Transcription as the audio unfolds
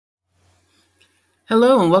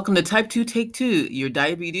Hello and welcome to Type 2 Take 2, your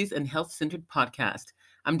diabetes and health-centered podcast.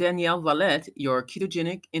 I'm Danielle Valette, your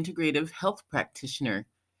ketogenic integrative health practitioner.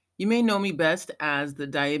 You may know me best as the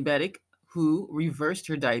diabetic who reversed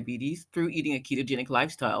her diabetes through eating a ketogenic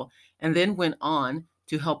lifestyle and then went on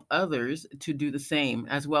to help others to do the same,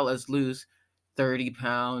 as well as lose 30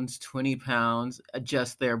 pounds, 20 pounds,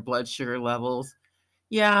 adjust their blood sugar levels.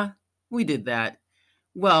 Yeah, we did that.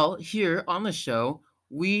 Well, here on the show,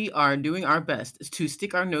 we are doing our best to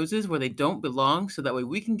stick our noses where they don't belong so that way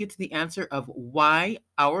we can get to the answer of why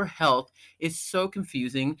our health is so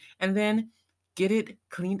confusing and then get it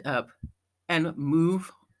cleaned up and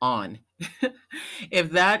move on.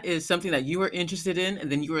 If that is something that you are interested in,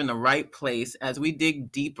 then you are in the right place as we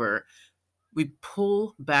dig deeper. We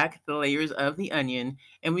pull back the layers of the onion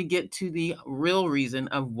and we get to the real reason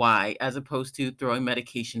of why, as opposed to throwing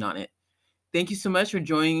medication on it. Thank you so much for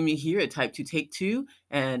joining me here at Type 2 Take 2,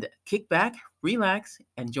 and kick back, relax,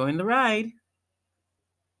 and join the ride.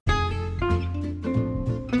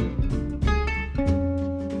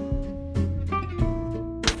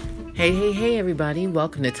 Hey, everybody.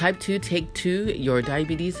 Welcome to Type 2 Take 2, your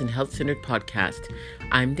diabetes and health-centered podcast.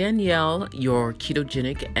 I'm Danielle, your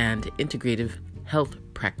ketogenic and integrative health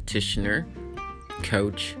practitioner,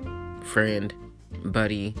 coach, friend,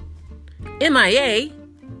 buddy, MIA.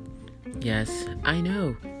 Yes, I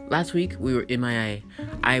know. Last week we were MIA.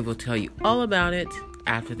 I will tell you all about it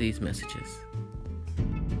after these messages.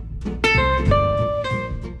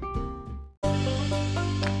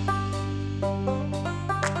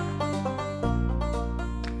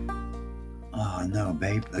 Oh no,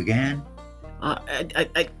 babe, again? I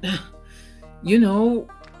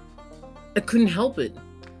couldn't help it.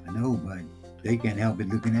 I know, but they can't help it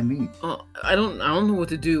looking at me. I don't know what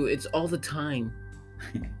to do. It's all the time.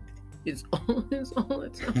 It's all the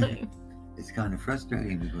time. It's kind of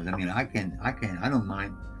frustrating because I don't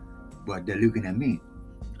mind, but they're looking at me.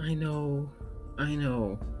 I know.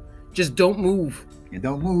 Just don't move. You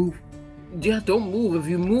don't move. Yeah, don't move. If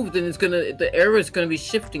you move, then the air is gonna be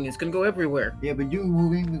shifting. It's gonna go everywhere. Yeah, but you're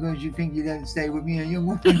moving because you think you gotta stay with me and you're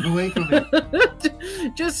moving away from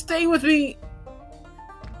it. Just stay with me.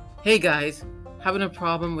 Hey guys, having a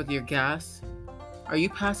problem with your gas? Are you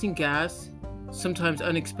passing gas, sometimes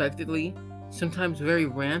unexpectedly, sometimes very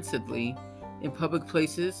rancidly, in public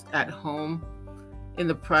places, at home, in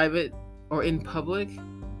the private, or in public?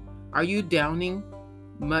 Are you downing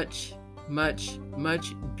much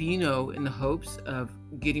Beano in the hopes of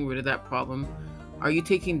getting rid of that problem? Are you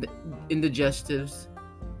taking indigestives?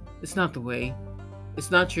 It's not the way.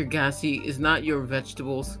 It's not your gassy. It's not your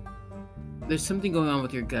vegetables. There's something going on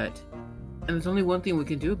with your gut. And there's only one thing we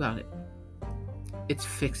can do about it. It's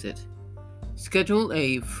fix it. Schedule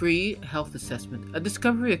a free health assessment, a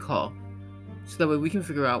discovery call, so that way we can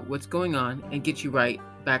figure out what's going on and get you right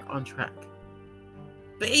back on track.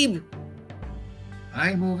 Babe!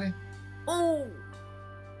 I ain't moving. Oh!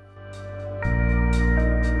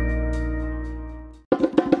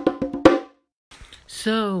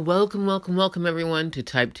 So, welcome everyone to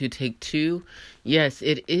Type 2 Take 2. Yes,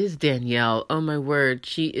 it is Danielle. Oh my word,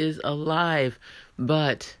 she is alive.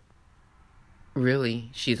 But,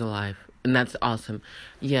 really, she's alive. And that's awesome.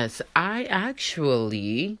 Yes, let's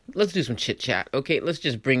do some chit chat. Okay, let's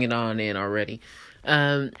just bring it on in already.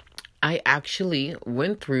 I actually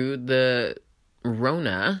went through the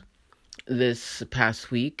Rona this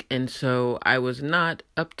past week, and so I was not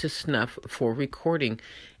up to snuff for recording.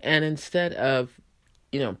 And instead of,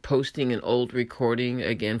 posting an old recording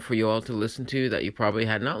again for you all to listen to that you probably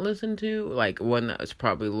had not listened to, like one that was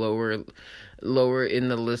probably lower in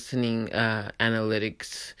the listening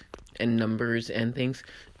analytics and numbers and things,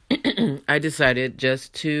 I decided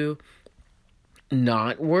just to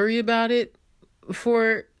not worry about it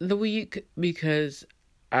for the week because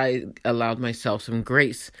I allowed myself some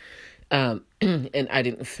grace. And I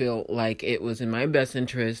didn't feel like it was in my best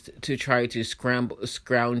interest to try to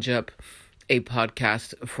scrounge up a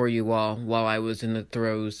podcast for you all while I was in the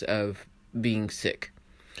throes of being sick.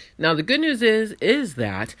 Now, the good news is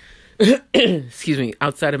that, excuse me,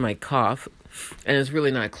 outside of my cough, and it's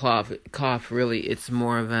really not cough, really, it's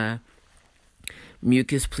more of a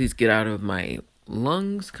mucus, please get out of my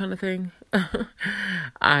lungs kind of thing.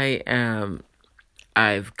 I've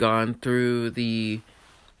gone through the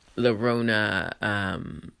Rona,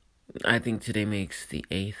 I think today makes the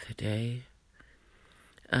 8th day.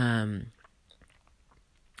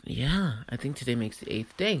 I think today makes the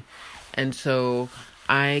 8th day. And so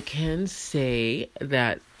I can say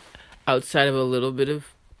that outside of a little bit of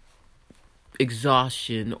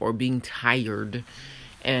exhaustion or being tired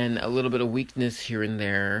and a little bit of weakness here and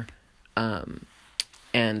there,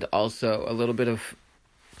 and also a little bit of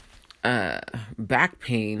back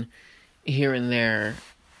pain here and there,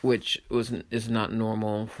 which is not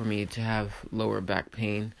normal for me to have lower back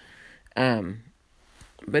pain.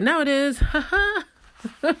 But now it is.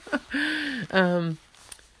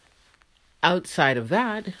 Outside of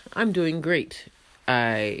that, I'm doing great.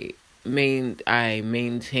 I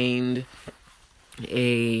maintained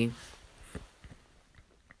a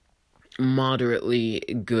moderately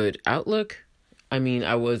good outlook. I mean,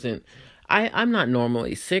 I'm not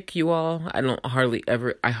normally sick, you all. I hardly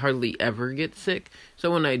ever get sick.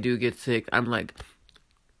 So when I do get sick, I'm like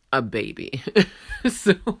a baby.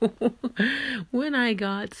 So when I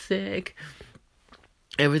got sick,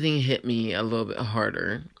 everything hit me a little bit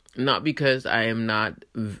harder. Not because I am not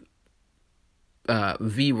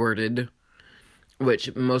V-worded,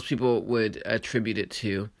 which most people would attribute it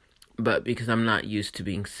to, but because I'm not used to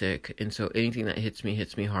being sick. And so anything that hits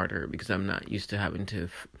me harder because I'm not used to having to...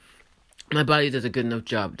 My body does a good enough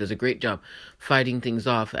job, does a great job fighting things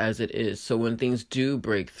off as it is. So when things do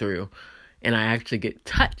break through and I actually get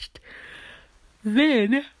touched,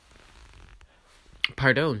 then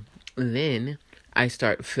I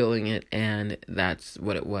start feeling it, and that's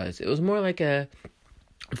what it was. It was more like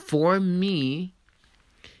for me,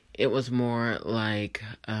 it was more like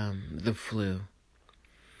the flu.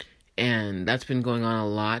 And that's been going on a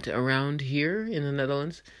lot around here in the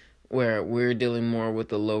Netherlands, where we're dealing more with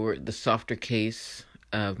the softer case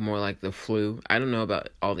of more like the flu. I don't know about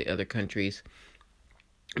all the other countries,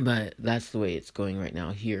 but that's the way it's going right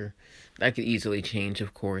now here. That could easily change,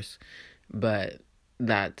 of course, but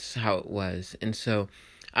that's how it was. And so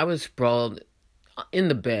I was sprawled in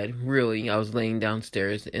the bed, really. I was laying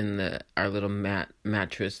downstairs in our little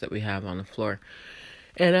mattress that we have on the floor,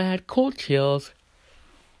 and I had cold chills.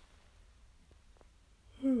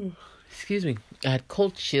 Excuse me. I had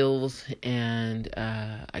cold chills, and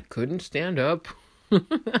I couldn't stand up.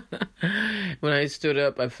 When I stood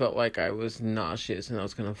up, I felt like I was nauseous and I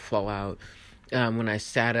was going to fall out. When I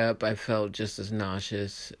sat up, I felt just as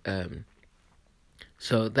nauseous.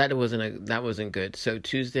 So that wasn't good. So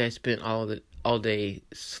Tuesday, I spent all day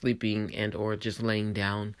sleeping and or just laying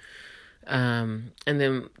down. And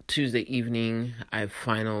then Tuesday evening, I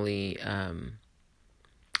finally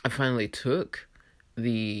took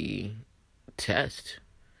the test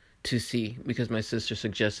to see, because my sister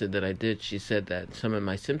suggested that I did. She said that some of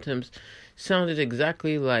my symptoms sounded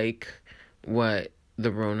exactly like what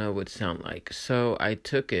the Rona would sound like. So I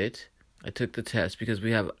took it. I took the test because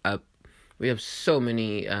we have so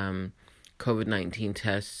many COVID-19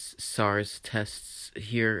 tests, SARS tests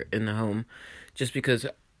here in the home, just because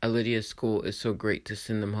Lydia's school is so great to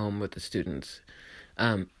send them home with the students.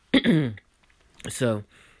 So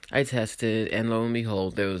I tested, and lo and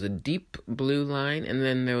behold, there was a deep blue line, and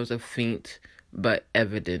then there was a faint but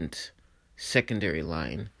evident secondary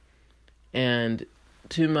line. And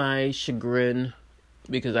to my chagrin,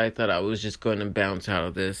 because I thought I was just going to bounce out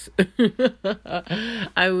of this,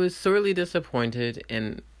 I was sorely disappointed,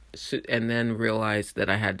 and then realized that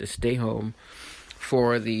I had to stay home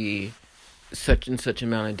for the such and such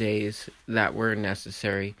amount of days that were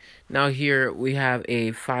necessary. Now here we have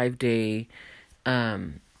a 5-day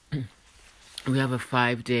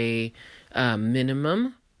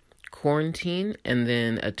minimum quarantine, and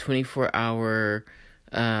then a 24-hour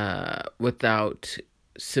without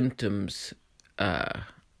symptoms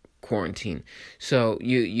quarantine. So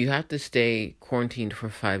you have to stay quarantined for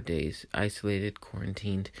 5 days, isolated,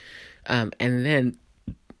 quarantined, and then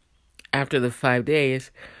after the 5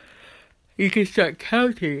 days, you can start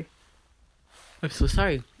counting. I'm so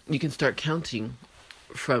sorry. You can start counting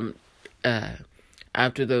from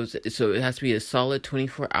after those. So it has to be a solid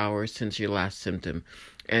 24 hours since your last symptom.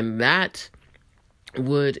 And that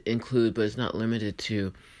would include, but it's not limited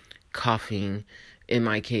to, coughing, in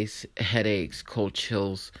my case, headaches, cold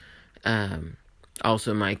chills,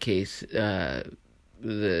 also in my case,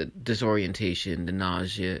 the disorientation, the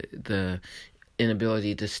nausea, the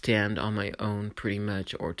inability to stand on my own pretty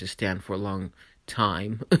much, or to stand for a long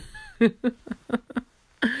time.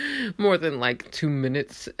 More than like 2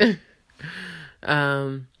 minutes.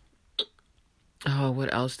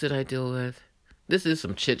 What else did I deal with? This is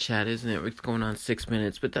some chit chat, isn't it? It's going on 6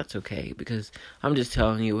 minutes, but that's okay because I'm just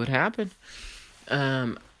telling you what happened.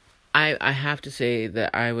 I have to say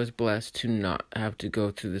that I was blessed to not have to go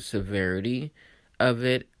through the severity of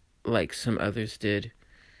it like some others did.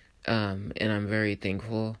 And I'm very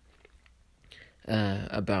thankful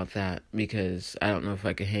about that, because I don't know if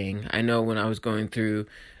I could hang. I know when I was going through,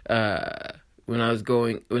 when I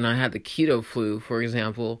had the keto flu, for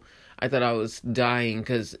example, I thought I was dying,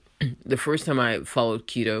 because the first time I followed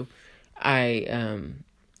keto,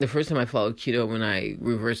 the first time I followed keto, when I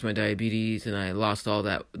reversed my diabetes and I lost all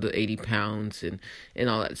that, the 80 pounds and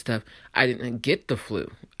all that stuff, I didn't get the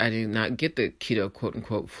flu. I did not get the keto quote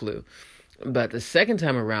unquote flu. But the second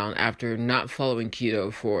time around, after not following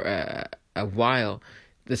keto for a while,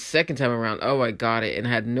 the second time around, oh, I got it and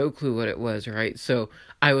I had no clue what it was, right? So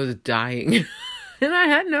I was dying and I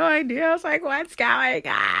had no idea. I was like, what's going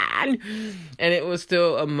on? And it was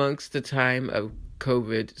still amongst the time of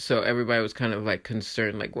COVID. So everybody was kind of like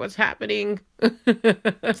concerned, like, what's happening?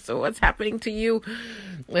 So what's happening to you?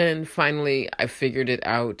 And finally, I figured it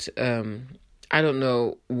out. I don't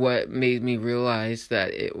know what made me realize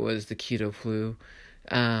that it was the keto flu.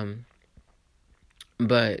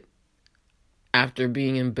 But after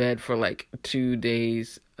being in bed for like 2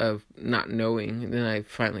 days of not knowing, then I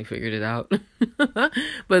finally figured it out.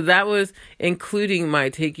 But that was including my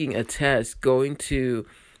taking a test, going to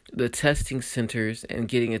the testing centers and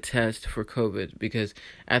getting a test for COVID, because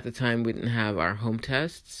at the time we didn't have our home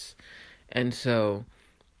tests. And so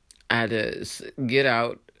I had to get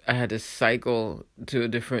out. I had to cycle to a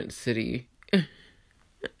different city. I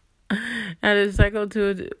had to cycle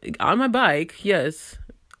on my bike, yes.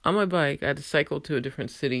 On my bike, I had to cycle to a different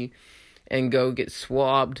city and go get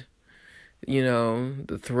swabbed,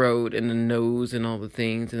 the throat and the nose and all the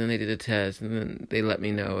things. And then they did a test, and then they let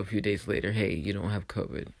me know a few days later, hey, you don't have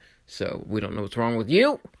COVID. So we don't know what's wrong with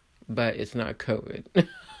you, but it's not COVID.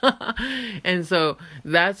 And so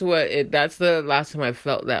that's the last time I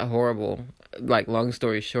felt that horrible. Like, long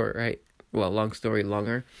story short, right? Well, long story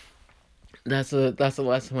longer. That's the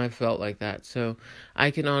last time I felt like that. So I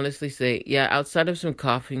can honestly say, yeah, outside of some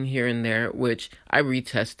coughing here and there, which I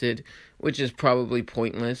retested, which is probably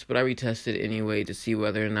pointless, but I retested anyway to see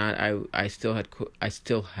whether or not I still had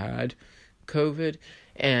COVID,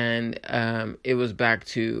 and it was back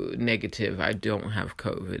to negative. I don't have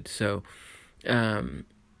COVID. So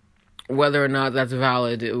whether or not that's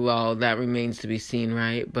valid, well, that remains to be seen,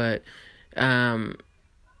 right? But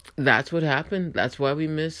that's what happened. That's why we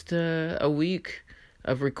missed a week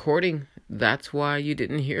of recording. That's why you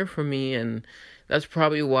didn't hear from me. And that's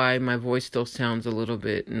probably why my voice still sounds a little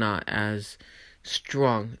bit not as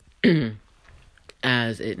strong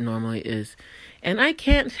as it normally is. And I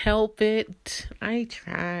can't help it. I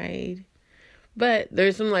tried. But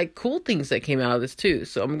there's some cool things that came out of this too.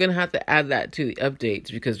 So I'm going to have to add that to the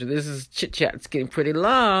updates, because this is chit chat's getting pretty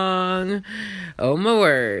long. Oh my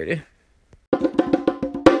word.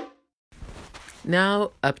 Now,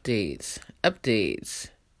 updates.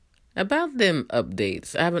 About them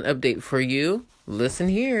updates. I have an update for you. Listen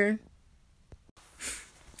here.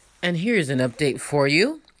 And here's an update for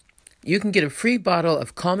you. You can get a free bottle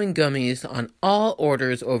of calming gummies on all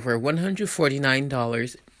orders over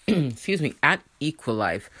 $149, at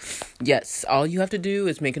Equilife. Yes, all you have to do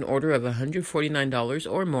is make an order of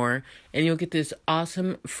 $149 or more, and you'll get this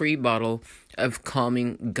awesome free bottle of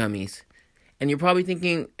calming gummies. And you're probably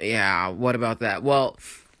thinking, yeah, what about that? Well,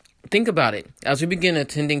 think about it. As we begin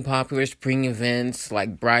attending popular spring events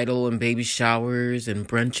like bridal and baby showers and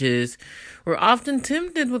brunches, we're often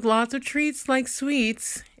tempted with lots of treats like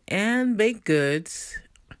sweets and baked goods.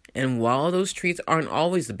 And while those treats aren't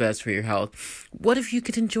always the best for your health, what if you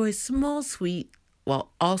could enjoy a small sweet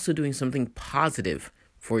while also doing something positive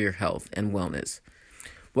for your health and wellness?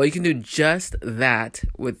 Well, you can do just that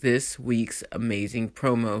with this week's amazing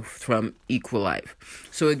promo from Equilife.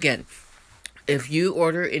 So again, if you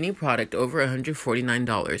order any product over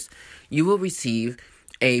 $149, you will receive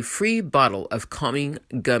a free bottle of calming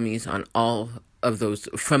gummies on all of those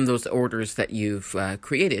from those orders that you've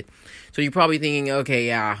created. So you're probably thinking, okay,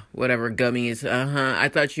 yeah, whatever, gummies. I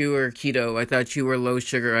thought you were keto. I thought you were low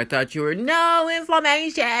sugar. I thought you were no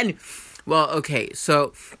inflammation. Well, okay,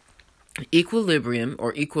 so Equilibrium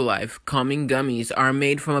or Equilife calming gummies are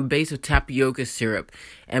made from a base of tapioca syrup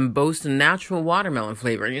and boast a natural watermelon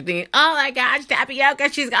flavor. And you're thinking, oh my gosh,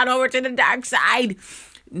 tapioca, she's gone over to the dark side.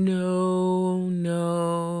 No.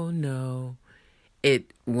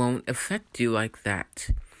 It won't affect you like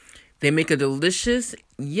that. They make a delicious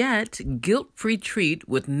yet guilt-free treat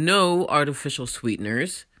with no artificial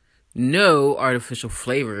sweeteners, no artificial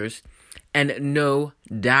flavors, and no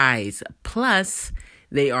dyes. Plus,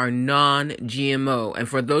 they are non-GMO. And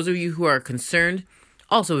for those of you who are concerned,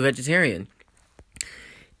 also vegetarian.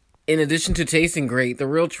 In addition to tasting great, the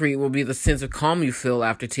real treat will be the sense of calm you feel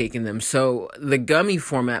after taking them. So the gummy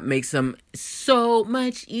format makes them so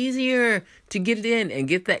much easier to get it in and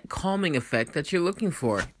get that calming effect that you're looking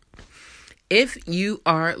for. If you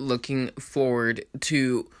are looking forward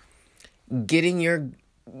to getting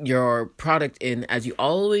your product in as you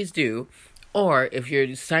always do, or if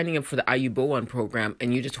you're signing up for the Ayubowan program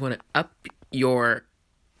and you just want to up your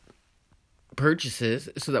purchases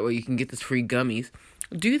so that way you can get this free gummies,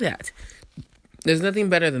 do that. There's nothing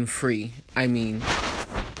better than free.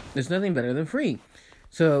 There's nothing better than free.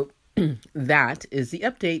 So that is the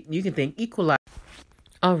update. You can thank Equalize.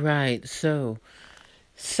 All right. So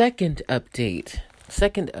second update. The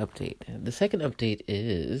second update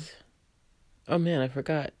is, oh man, I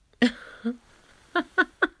forgot.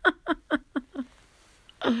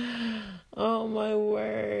 Oh my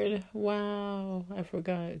word. Wow. I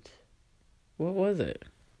forgot. What was it?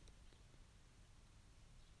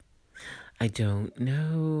 I don't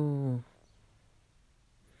know.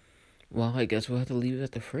 Well, I guess we'll have to leave it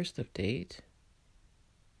at the first update.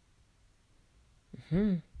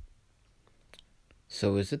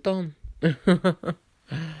 So is it done?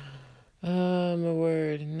 Oh, my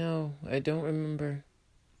word. No, I don't remember.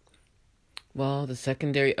 Well, the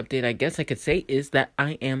secondary update, I guess I could say, is that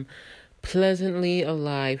I am pleasantly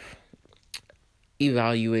alive,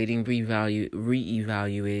 re-evaluating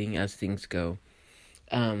as things go.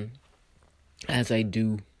 As I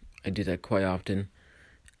do that quite often.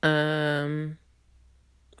 And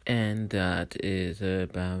that is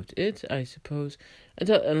about it, I suppose.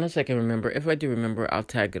 Unless I can remember. If I do remember, I'll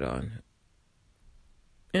tag it on.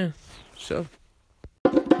 Yeah, so.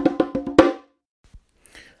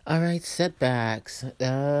 All right, setbacks.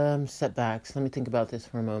 Setbacks. Let me think about this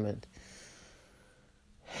for a moment.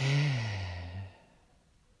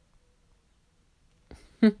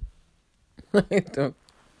 I don't.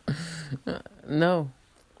 No.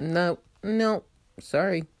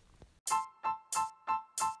 Sorry.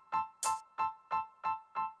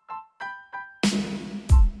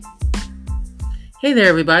 Hey there,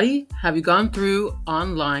 everybody. Have you gone through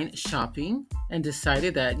online shopping and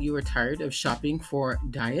decided that you are tired of shopping for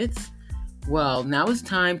diets? Well, now it's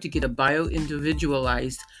time to get a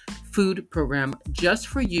bio-individualized food program just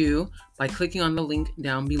for you by clicking on the link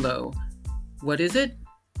down below. What is it?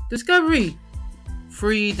 Discovery.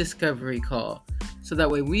 Free discovery call. So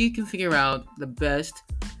that way we can figure out the best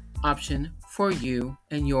option for you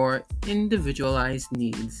and your individualized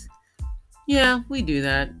needs. Yeah, we do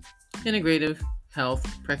that. Integrative Health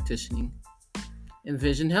Practitioning.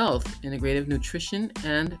 Envision Health, Integrative Nutrition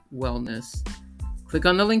and Wellness. Click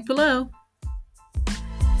on the link below.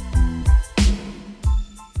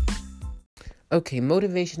 Okay,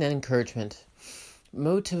 motivation and encouragement.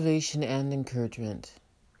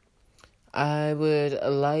 I would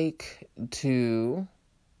like to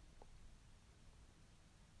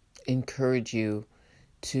encourage you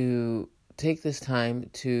to take this time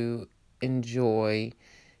to enjoy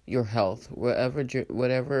your health,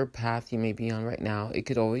 whatever path you may be on right now. It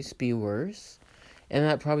could always be worse, and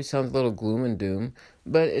that probably sounds a little gloom and doom,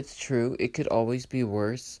 but it's true. It could always be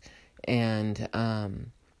worse, and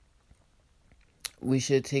we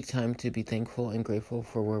should take time to be thankful and grateful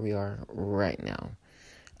for where we are right now.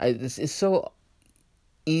 This is so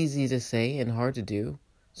easy to say and hard to do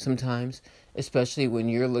sometimes, especially when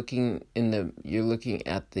you're looking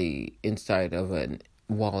at the inside of a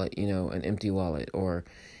wallet, an empty wallet, or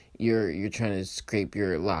you're trying to scrape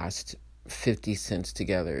your last 50 cents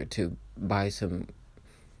together to buy some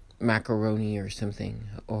macaroni or something,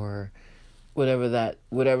 or whatever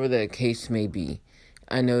the case may be.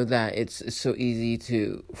 I know that it's so easy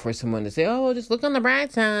for someone to say, "Oh, well, just look on the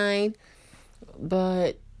bright side,"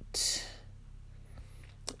 but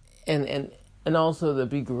and also the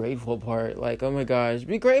be grateful part, like, oh my gosh,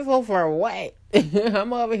 be grateful for what?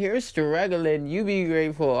 I'm over here struggling. You be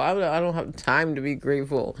grateful. I don't have time to be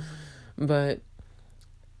grateful. But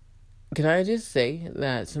can I just say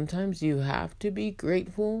that sometimes you have to be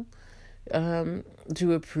grateful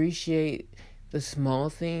to appreciate the small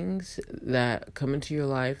things that come into your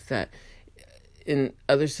life that in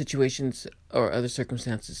other situations or other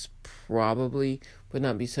circumstances probably would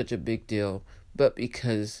not be such a big deal, but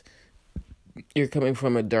because you're coming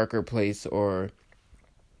from a darker place or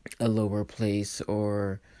a lower place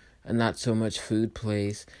or a not so much food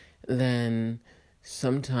place, then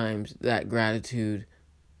sometimes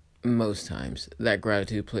most times that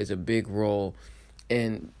gratitude plays a big role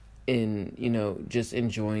in just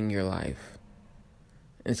enjoying your life.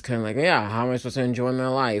 It's kind of like, yeah, how am I supposed to enjoy my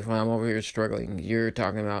life when I'm over here struggling? You're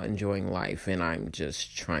talking about enjoying life, and I'm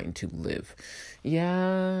just trying to live.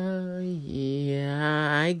 Yeah,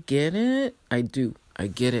 I get it. I do. I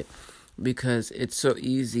get it. Because it's so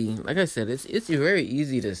easy. Like I said, it's very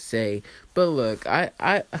easy to say. But look,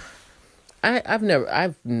 I've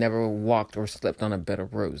never walked or slept on a bed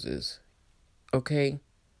of roses. Okay?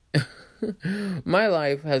 My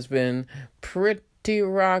life has been pretty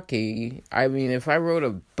rocky. I mean, if I wrote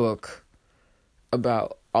a book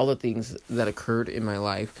about all the things that occurred in my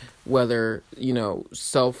life, whether,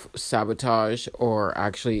 self-sabotage or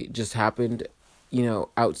actually just happened,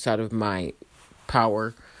 outside of my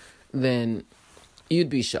power, then you'd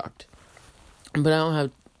be shocked.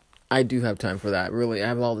 But I do have time for that. Really, I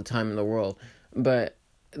have all the time in the world, but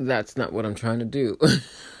that's not what I'm trying to do.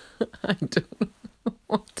 I don't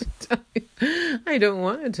want to tell you. I don't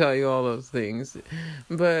want to tell you all those things,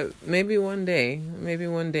 but maybe one day,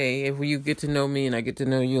 if you get to know me and I get to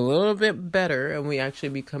know you a little bit better and we actually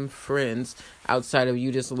become friends outside of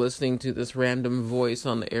you just listening to this random voice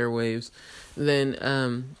on the airwaves,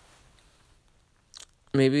 then,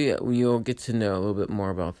 maybe you'll get to know a little bit more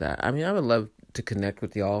about that. I mean, I would love to connect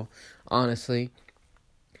with y'all, honestly,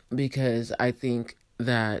 because I think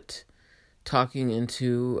that talking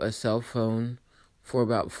into a cell phone for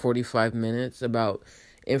about 45 minutes about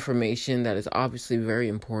information that is obviously very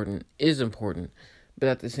important is important, but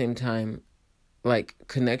at the same time, like,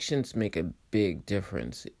 connections make a big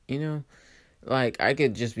difference, like, I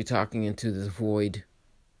could just be talking into this void,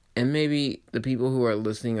 and maybe the people who are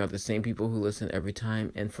listening are the same people who listen every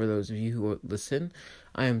time. And for those of you who listen,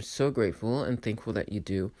 I am so grateful and thankful that you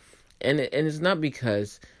do. And it's not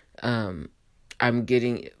because I'm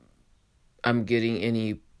getting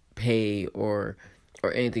any pay or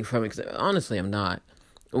anything from it. 'Cause honestly, I'm not.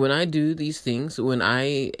 When I do these things, when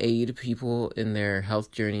I aid people in their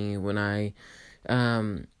health journey, when I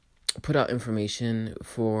put out information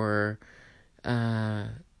for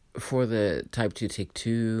the Type 2 Take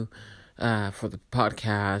 2, for the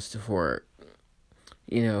podcast, for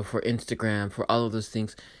Instagram, for all of those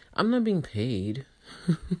things, I'm not being paid.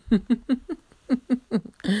 I'm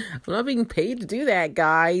not being paid to do that,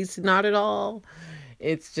 guys. Not at all.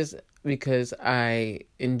 It's just because I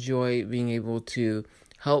enjoy being able to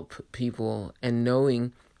help people and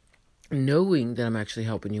knowing that I'm actually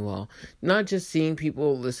helping you all. Not just seeing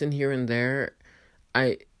people listen here and there.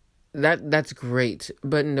 That's great.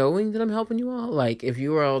 But knowing that I'm helping you all, like, if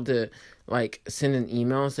you were all to, like, send an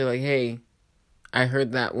email and say, like, hey, I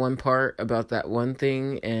heard that one part about that one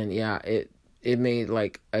thing, and yeah, it made,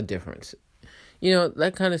 like, a difference.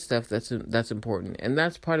 That kind of stuff, that's important. And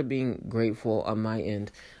that's part of being grateful on my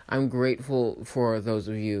end. I'm grateful for those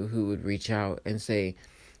of you who would reach out and say,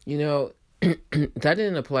 that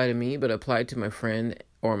didn't apply to me, but applied to my friend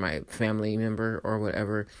or my family member or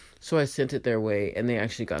whatever. So I sent it their way and they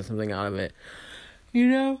actually got something out of it.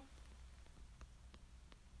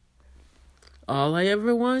 All I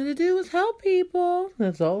ever wanted to do was help people.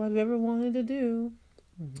 That's all I've ever wanted to do.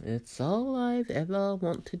 It's all I've ever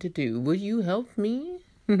wanted to do. Will you help me?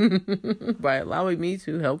 By allowing me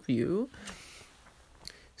to help you.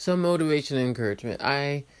 So motivation and encouragement.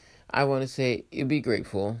 I want to say, be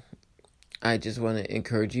grateful. I just want to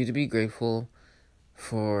encourage you to be grateful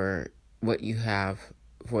for what you have,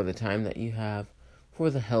 for the time that you have, for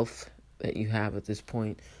the health that you have at this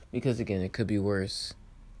point. Because again, it could be worse.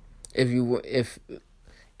 If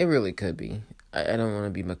it really could be. I don't want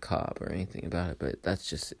to be macabre or anything about it, but that's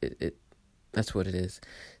just it. That's what it is.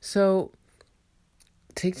 So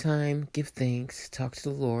take time, give thanks, talk to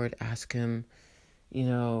the Lord, ask him,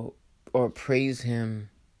 or praise him.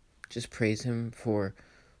 Just praise him for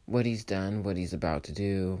what he's done, what he's about to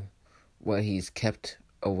do, what he's kept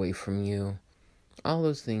away from you. All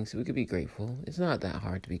those things. We could be grateful. It's not that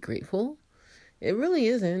hard to be grateful. It really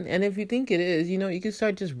isn't. And if you think it is, you can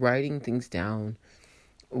start just writing things down.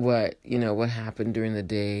 What happened during the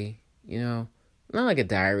day, not like a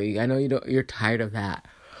diary. I know you're tired of that.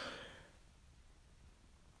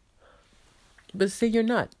 But say you're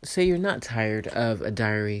not tired of a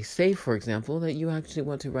diary. Say, for example, that you actually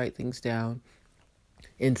want to write things down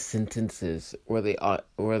in sentences where they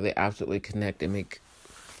absolutely connect and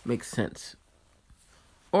make sense.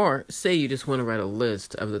 Or say you just want to write a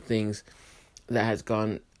list of the things that has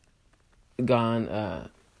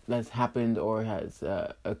that's happened or has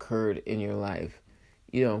occurred in your life,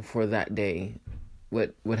 for that day,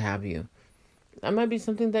 what have you. That might be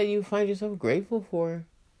something that you find yourself grateful for.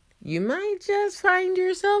 You might just find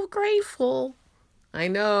yourself grateful. I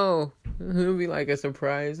know. It'll be like a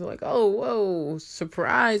surprise. Like, oh, whoa,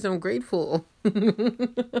 surprise, I'm grateful.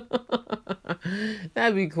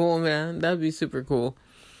 That'd be cool, man. That'd be super cool.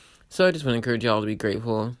 So I just want to encourage y'all to be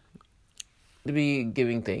grateful. To be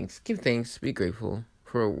giving thanks. Give thanks. Be grateful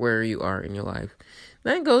for where you are in your life.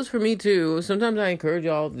 That goes for me too. Sometimes I encourage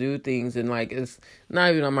y'all to do things and it's not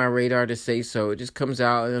even on my radar to say so. It just comes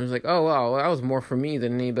out and I'm just like, oh wow, that was more for me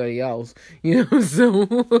than anybody else.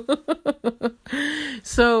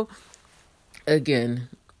 So again,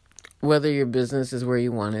 whether your business is where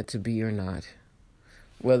you want it to be or not,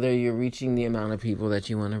 whether you're reaching the amount of people that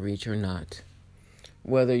you want to reach or not,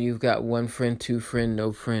 whether you've got one friend, two friend,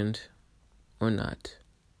 no friend, or not.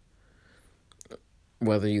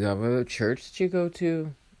 Whether you have a church that you go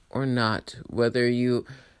to or not. Whether you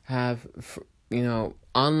have,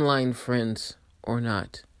 online friends or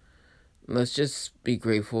not. Let's just be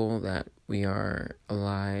grateful that we are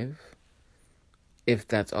alive. If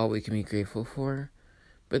that's all we can be grateful for.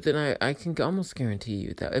 But then I can almost guarantee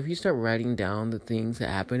you that if you start writing down the things that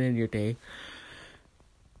happen in your day,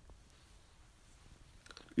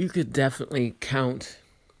 you could definitely count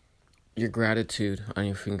your gratitude on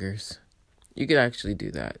your fingers. You could actually do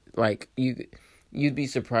that. Like, you'd be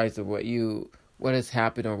surprised at what has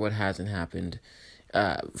happened or what hasn't happened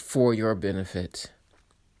for your benefit.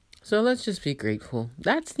 So let's just be grateful.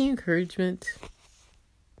 That's the encouragement.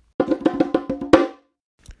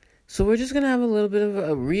 So we're just going to have a little bit of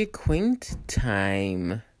a reacquaintance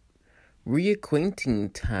time. We are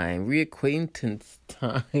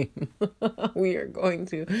going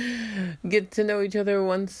to get to know each other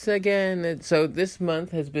once again. And so this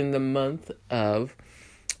month has been the month of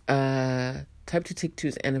Type 2 Take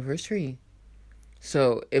 2's anniversary.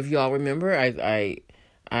 So if y'all remember,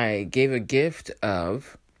 I gave a gift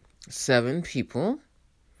of 7 people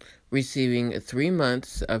receiving 3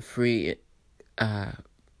 months of free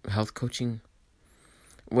health coaching,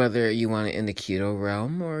 whether you want it in the keto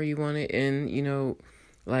realm or you want it in,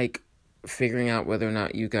 like figuring out whether or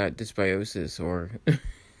not you got dysbiosis or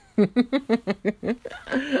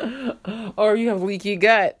or you have leaky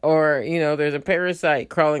gut or, there's a parasite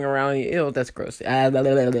crawling around you. Ew, that's gross.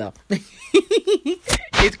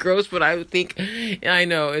 It's gross, but I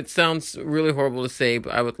know it sounds really horrible to say,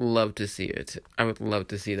 but I would love to see it. I would love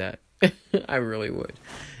to see that. I really would.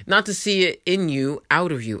 Not to see it in you,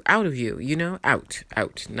 out of you, out,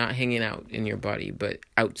 not hanging out in your body, but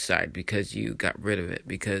outside because you got rid of it,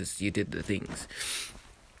 because you did the things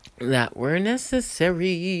that were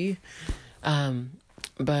necessary.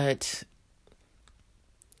 But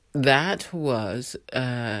that was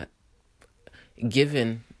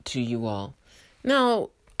given to you all. Now,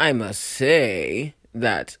 I must say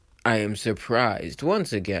that I am surprised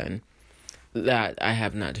once again that I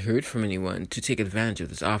have not heard from anyone to take advantage of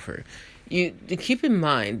this offer. You keep in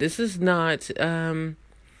mind, this is not,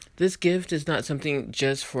 this gift is not something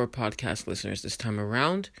just for podcast listeners this time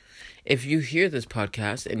around. If you hear this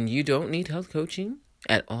podcast and you don't need health coaching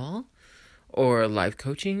at all, or life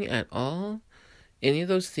coaching at all, any of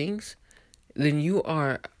those things, then you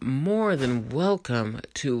are more than welcome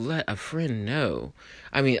to let a friend know.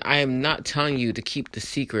 I mean, I am not telling you to keep the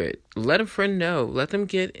secret. Let a friend know. Let them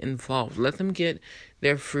get involved. Let them get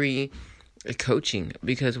their free coaching,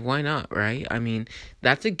 because why not, right? I mean,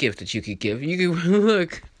 that's a gift that you could give. You can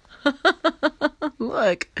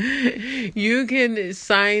look, you can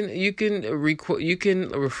sign, you can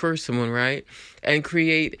refer someone, right? And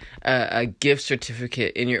create a gift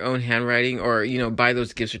certificate in your own handwriting, or, buy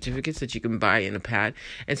those gift certificates that you can buy in a pad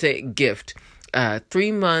and say gift,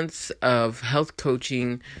 3 months of health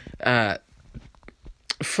coaching,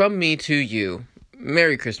 from me to you.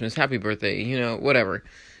 Merry Christmas, happy birthday, whatever.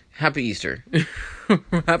 Happy Easter.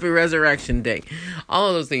 Happy Resurrection Day. All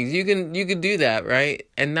of those things. You can do that, right?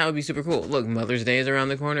 And that would be super cool. Look, Mother's Day is around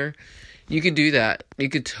the corner. You could do that. You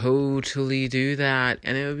could totally do that.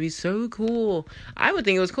 And it would be so cool. I would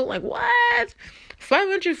think it was cool. Like, what?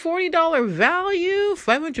 $540 value?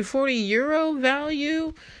 540 euro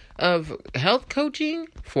value of health coaching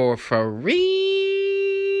for free?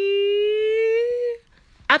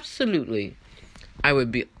 Absolutely. I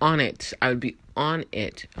would be on it.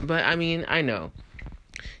 But I mean, I know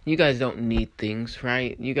you guys don't need things,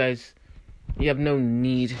 right? You have no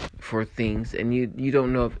need for things, and you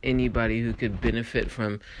don't know of anybody who could benefit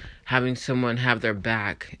from having someone have their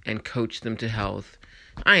back and coach them to health.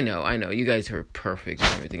 I know. You guys are perfect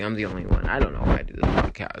and everything. I'm the only one. I don't know why I do this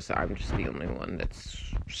podcast. I'm just the only one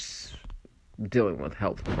that's dealing with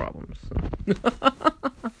health problems.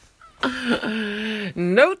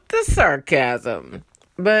 Note the sarcasm.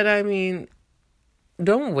 But I mean,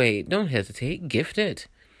 don't wait. Don't hesitate. Gift it.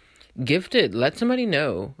 Let somebody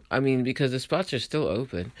know. I mean, because the spots are still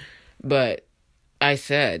open. But I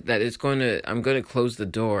said that I'm going to close the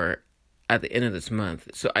door at the end of this month.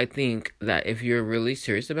 So I think that if you're really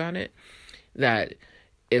serious about it, that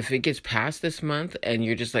if it gets past this month and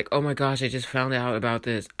you're just like, oh my gosh, I just found out about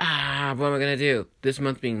this. What am I going to do? This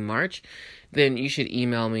month being March, then you should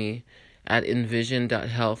email me at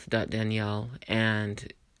envision.health.danielle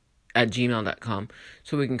and at gmail.com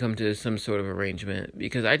so we can come to some sort of arrangement,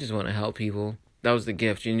 because I just want to help people. That was the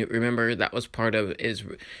gift. You remember, that was part of is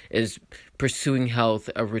pursuing health,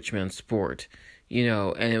 a rich man's sport.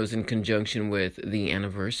 and it was in conjunction with the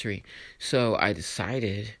anniversary. So I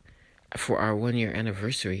decided for our 1-year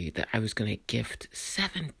anniversary that I was going to gift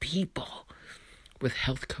 7 people with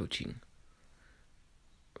health coaching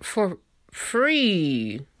for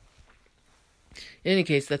free. In any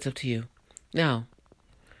case, that's up to you. Now,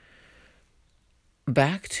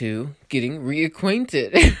 back to getting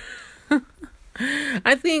reacquainted.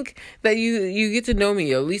 I think that you get to know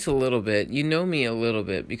me at least a little bit. You know me a little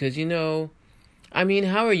bit because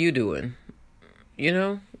how are you doing?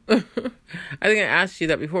 I think I asked you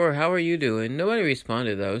that before. How are you doing? Nobody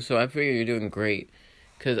responded though, so I figure you're doing great.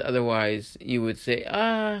 Because otherwise you would say,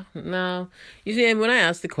 no. You see, and when I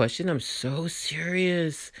ask the question, I'm so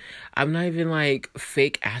serious. I'm not even like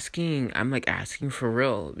fake asking. I'm like asking for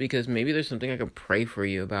real. Because maybe there's something I can pray for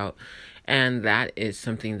you about. And that is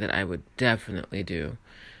something that I would definitely do.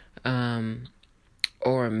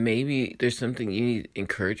 Or maybe there's something you need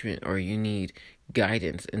encouragement or you need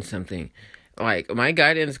guidance in something. Like, my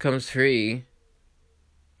guidance comes free.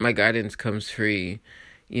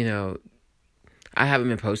 I haven't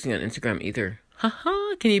been posting on Instagram either.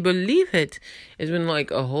 Haha, can you believe it? It's been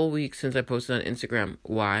like a whole week since I posted on Instagram.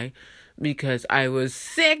 Why? Because I was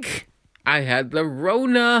sick. I had the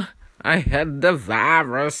Rona. I had the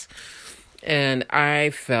virus. And I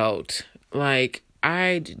felt like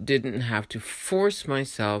I didn't have to force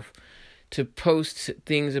myself to post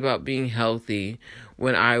things about being healthy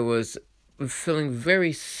when I was feeling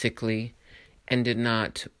very sickly and did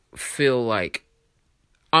not feel like,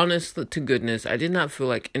 honest to goodness, I did not feel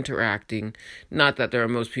like interacting. Not that there are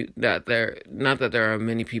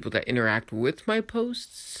many people that interact with my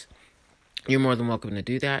posts. You're more than welcome to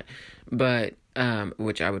do that, but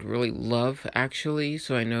which I would really love actually.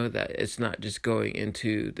 So I know that it's not just going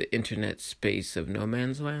into the internet space of no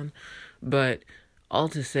man's land, but all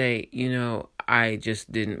to say, I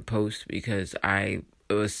just didn't post because I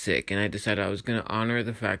was sick, and I decided I was going to honor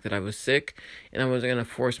the fact that I was sick, and I wasn't going to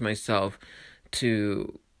force myself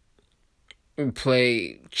to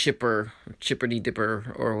play chipperty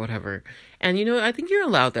dipper or whatever. And I think you're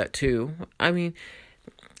allowed that too. I mean,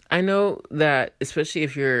 I know that especially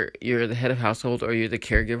if you're the head of household or you're the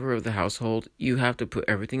caregiver of the household, you have to put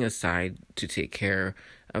everything aside to take care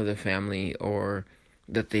of the family or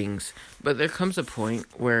the things. But there comes a point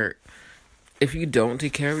where if you don't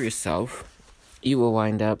take care of yourself, you will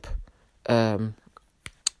wind up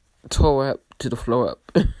tore up to the floor up.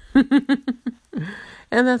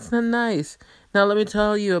 And that's not nice. Now, let me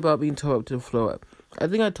tell you about being tore up to the floor up. I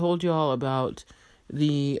think I told you all about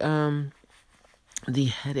the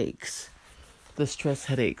headaches, the stress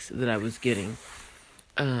headaches that I was getting.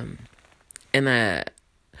 And I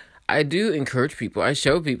do encourage people. I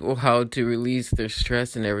show people how to release their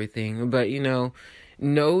stress and everything. But,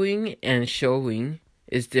 knowing and showing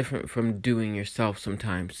is different from doing yourself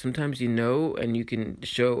sometimes. Sometimes and you can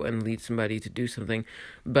show and lead somebody to do something.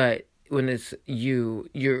 But when it's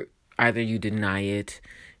you're either you deny it.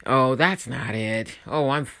 Oh, that's not it. Oh,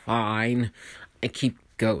 I'm fine. I keep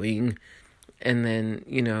going. And then,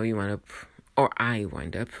 you wind up, or I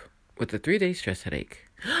wind up with a 3-day stress headache.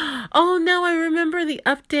 Oh, now I remember the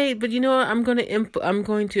update. But you know what? I'm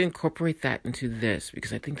going to incorporate that into this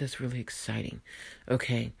because I think that's really exciting.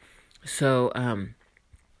 Okay. So,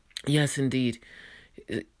 yes, indeed.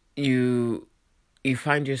 You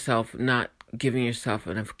find yourself not giving yourself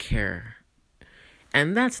enough care.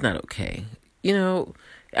 And that's not okay.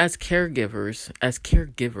 As caregivers,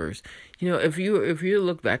 if you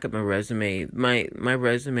look back at my resume, my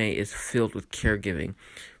resume is filled with caregiving,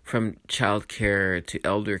 from child care to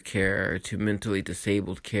elder care to mentally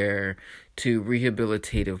disabled care to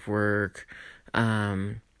rehabilitative work.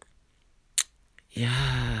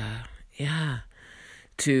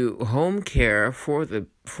 To home care for the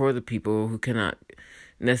people who cannot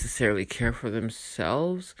necessarily care for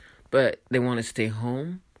themselves, but they want to stay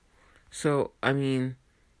home. So, I mean,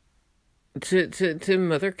 to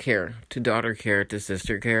mother care, to daughter care, to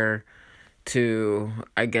sister care, to,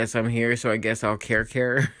 I guess I'm here, so I guess I'll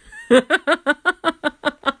care.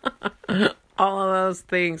 All of those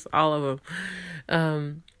things, all of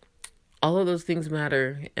them. All of those things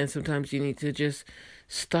matter, and sometimes you need to just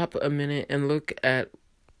stop a minute and look at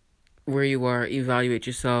where you are, evaluate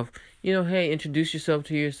yourself. Hey, introduce yourself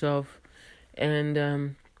to yourself,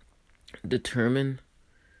 and determine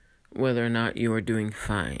whether or not you are doing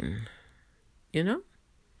fine. Am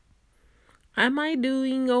I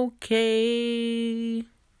doing okay?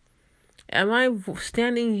 Am I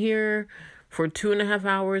standing here for 2.5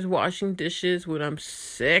 hours washing dishes when I'm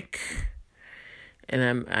sick? And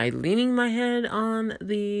am I leaning my head on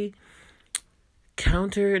the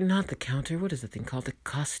counter? Not the counter. What is the thing called? The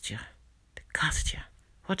costya. The Kastje,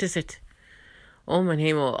 wat is het? Oh mijn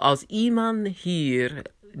hemel, als iemand hier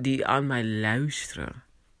die aan mij luistert.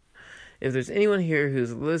 If there's anyone here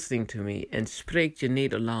who's listening to me en spreekt je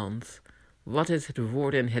Nederlands, wat is het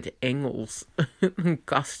woord in het Engels? Een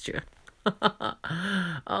kastje.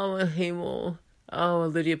 Oh mijn hemel.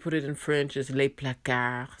 Oh, Lydia put it in French as les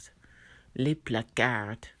placards. Les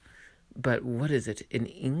placards. But what is it in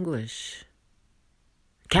English?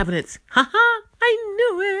 Cabinets. Haha, I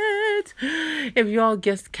knew it. If you all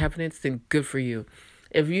guessed cabinets, then good for you.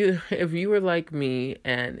 If you were like me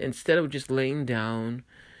and instead of just laying down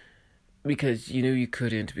because you knew you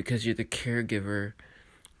couldn't because you're the caregiver,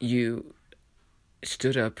 you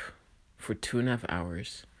stood up for 2.5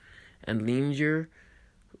 hours and leaned your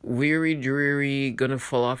weary, dreary, gonna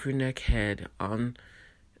fall off your neck head on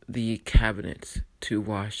the cabinet to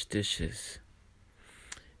wash dishes,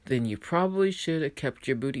 then you probably should have kept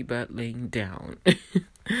your booty butt laying down.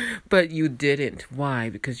 But you didn't. Why?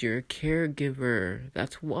 Because you're a caregiver.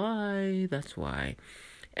 That's why.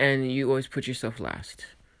 And you always put yourself last.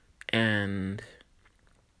 And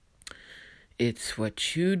it's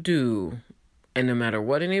what you do. And no matter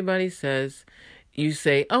what anybody says, you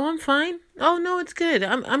say, "Oh, I'm fine. Oh, no, it's good.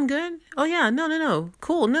 I'm good. Oh, yeah, no.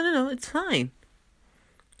 Cool. No, it's fine."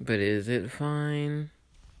 But is it fine?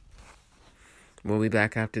 We'll be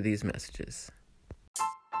back after these messages.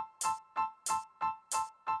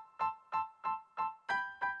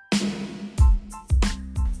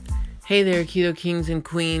 Hey there, Keto Kings and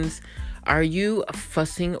Queens. Are you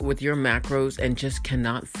fussing with your macros and just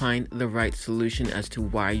cannot find the right solution as to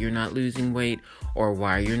why you're not losing weight, or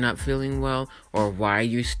why you're not feeling well, or why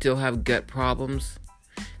you still have gut problems?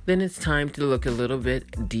 Then it's time to look a little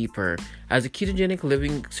bit deeper. As a ketogenic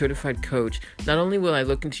living certified coach, not only will I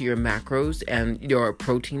look into your macros and your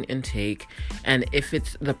protein intake, and if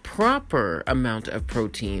it's the proper amount of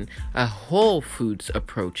protein, a whole foods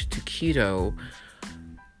approach to keto,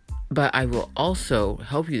 but I will also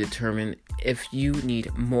help you determine if you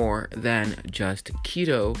need more than just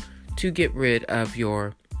keto to get rid of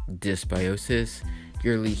your dysbiosis,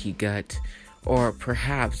 your leaky gut, or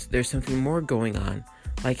perhaps there's something more going on,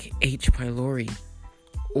 like H. pylori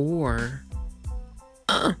or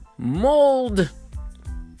mold.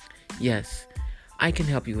 Yes, I can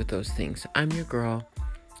help you with those things. I'm your girl.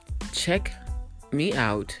 Check me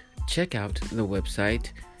out. Check out the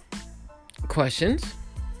website. Questions?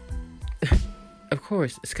 Of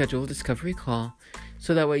course, schedule a discovery call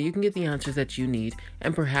so that way you can get the answers that you need,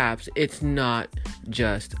 and perhaps it's not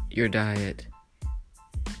just your diet.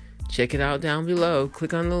 Check it out down below.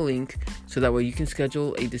 Click on the link so that way you can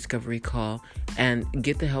schedule a discovery call and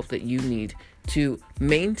get the help that you need to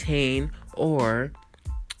maintain or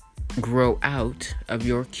grow out of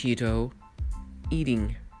your keto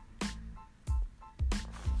eating.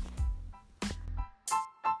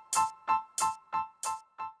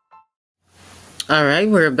 All right,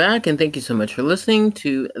 we're back, and thank you so much for listening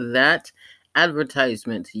to that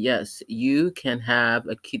advertisement. Yes, you can have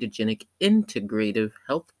a ketogenic integrative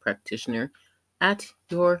health practitioner at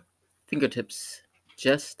your fingertips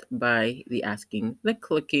just by the asking, the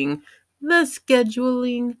clicking, the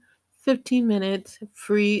scheduling, 15 minutes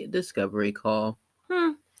free discovery call.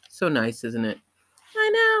 So nice, isn't it? I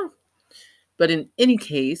know. But in any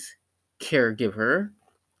case, caregiver,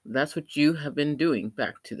 that's what you have been doing.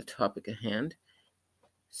 Back to the topic at hand.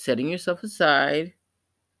 Setting yourself aside.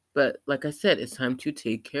 But like I said, it's time to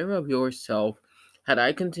take care of yourself. Had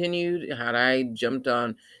I jumped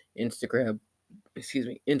on Instagram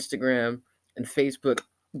and Facebook,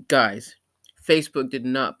 guys, Facebook did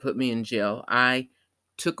not put me in jail. I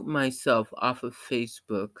took myself off of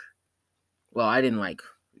Facebook. Well, I didn't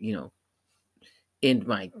end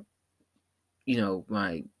my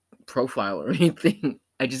profile or anything.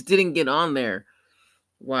 I just didn't get on there.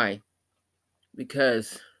 Why?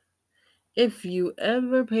 Because if you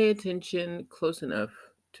ever pay attention close enough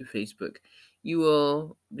to Facebook, you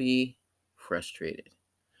will be frustrated.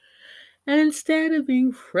 And instead of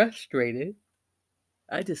being frustrated,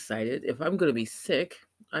 I decided if I'm going to be sick,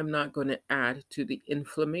 I'm not going to add to the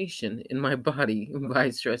inflammation in my body by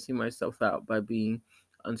stressing myself out by being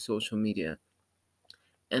on social media.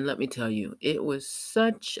 And let me tell you, it was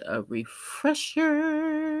such a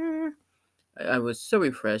refresher. I was so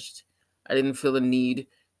refreshed. I didn't feel the need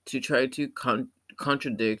to try to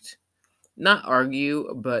contradict, not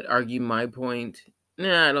argue, but argue my point.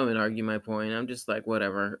 Nah, I don't even argue my point. I'm just like,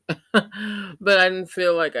 whatever. But I didn't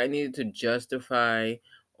feel like I needed to justify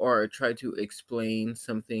or try to explain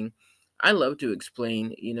something. I love to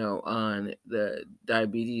explain, on the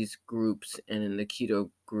diabetes groups and in the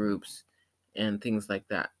keto groups and things like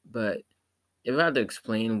that. But if I had to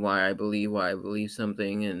explain why I believe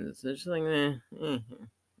something, and it's just like,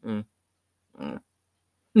 mm,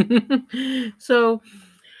 so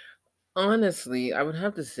honestly, I would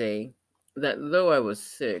have to say that though I was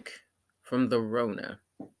sick from the Rona,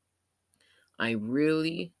 I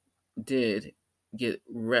really did get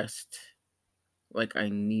rest like I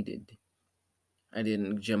needed. I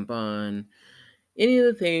didn't jump on any of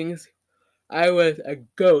the things. I was a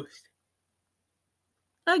ghost.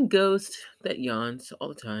 A ghost that yawns all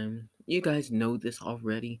the time. You guys know this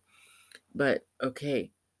already. But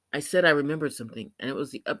okay, I said I remembered something, and it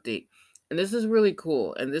was the update. And this is really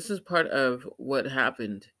cool. And this is part of what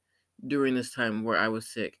happened during this time where I was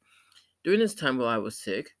sick. During this time while I was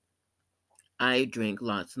sick, I drank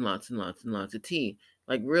lots and lots and lots and lots of tea.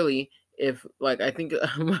 Like really, if like I think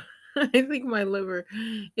I think my liver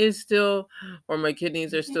is still, or my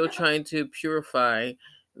kidneys are still trying to purify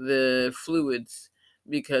the fluids,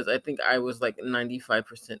 because I think I was like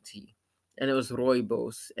 95% tea, and it was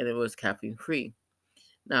rooibos, and it was caffeine free.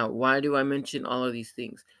 Now, why do I mention all of these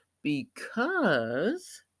things?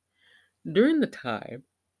 Because during the time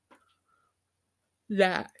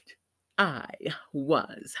that I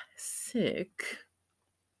was sick,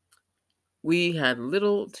 we had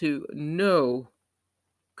little to no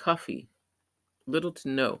coffee. Little to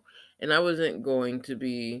no. And I wasn't going to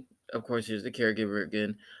be, of course, here's the caregiver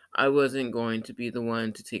again. I wasn't going to be the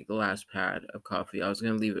one to take the last pad of coffee. I was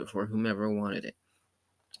going to leave it for whomever wanted it.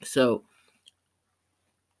 So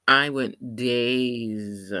I went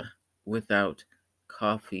days without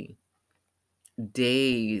coffee.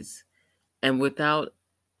 Days. And without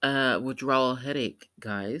withdrawal headache,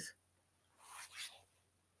 guys.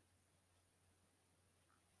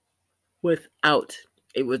 Without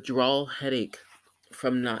a withdrawal headache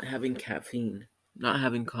from not having caffeine, not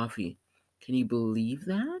having coffee. Can you believe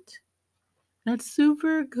that? That's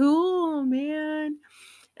super cool, man.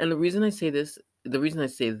 And the reason I say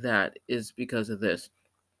that is because of this.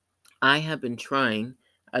 I have been trying,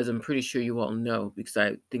 as I'm pretty sure you all know, because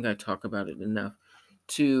I think I talk about it enough,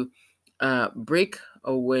 to break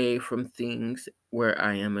away from things where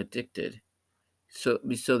I am addicted. So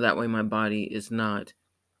that way my body is not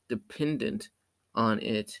dependent on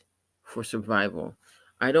it for survival.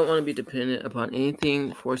 I don't want to be dependent upon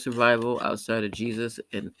anything for survival outside of Jesus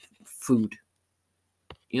and food.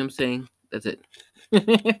 You know what I'm saying? That's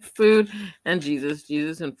it. Food and Jesus.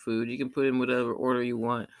 Jesus and food. You can put in whatever order you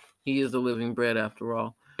want. He is the living bread after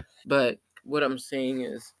all. But what I'm saying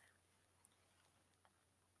is,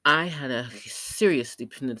 I had a serious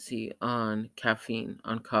dependency on caffeine,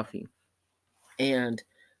 on coffee. And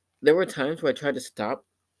there were times where I tried to stop.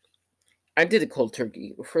 I did a cold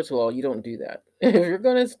turkey. First of all, you don't do that. If you're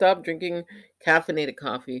going to stop drinking caffeinated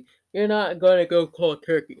coffee, you're not going to go cold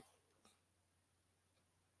turkey.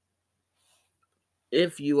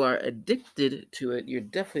 If you are addicted to it, you're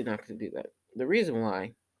definitely not going to do that. The reason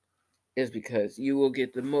why is because you will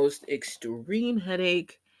get the most extreme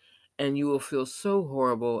headache, and you will feel so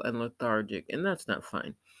horrible and lethargic, and that's not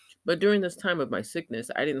fine. But during this time of my sickness,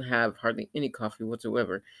 I didn't have hardly any coffee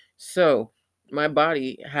whatsoever. So my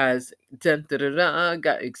body has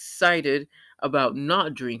got excited about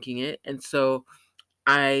not drinking it, and so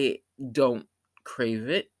I don't crave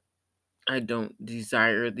it. I don't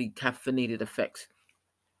desire the caffeinated effects.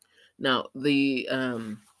 Now, the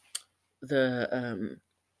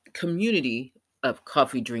community of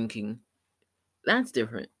coffee drinking, that's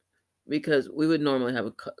different, because we would normally have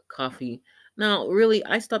a coffee. Now, really,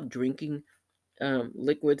 I stopped drinking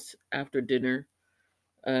liquids after dinner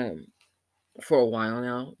um, for a while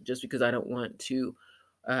now, just because I don't want to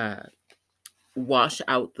uh, wash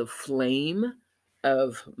out the flame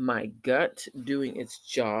of my gut doing its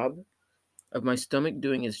job, of my stomach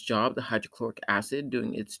doing its job, the hydrochloric acid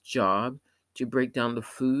doing its job to break down the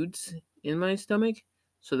foods in my stomach,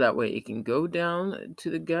 so that way it can go down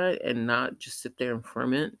to the gut and not just sit there and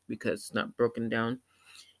ferment because it's not broken down.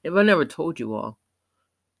 If I never told you all,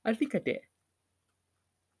 I think I did.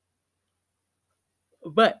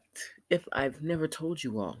 But if I've never told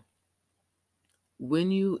you all,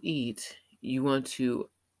 when you eat, you want to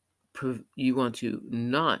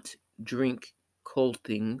not drink cold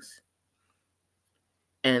things.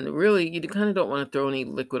 And really, you kind of don't want to throw any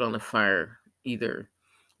liquid on the fire either.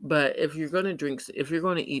 But if you're going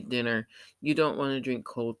to eat dinner, you don't want to drink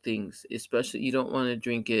cold things, especially you don't want to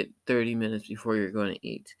drink it 30 minutes before you're going to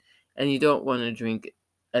eat. And you don't want to drink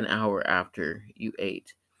an hour after you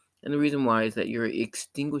ate. And the reason why is that you're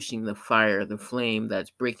extinguishing the fire, the flame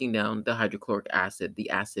that's breaking down the hydrochloric acid, the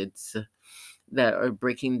acids that are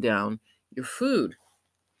breaking down your food.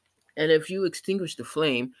 And if you extinguish the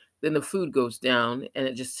flame, then the food goes down and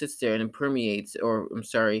it just sits there and it permeates, or I'm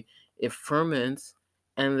sorry, it ferments.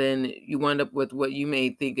 And then you wind up with what you may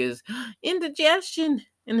think is indigestion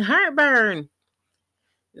and heartburn.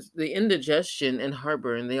 The indigestion and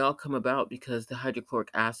heartburn, they all come about because the hydrochloric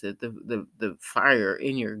acid, the fire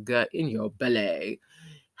in your gut, in your belly,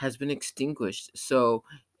 has been extinguished. So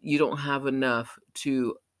you don't have enough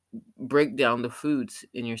to break down the foods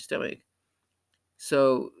in your stomach.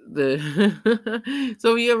 So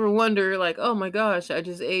so you ever wonder like, oh my gosh, I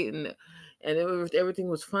just ate everything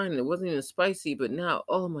was fine. It wasn't even spicy, but now,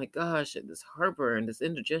 oh my gosh, this heartburn, this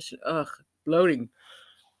indigestion, ugh, bloating.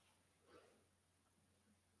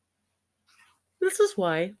 This is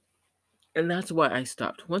why, and that's why I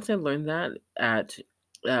stopped. Once I learned that at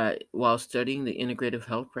while studying the integrative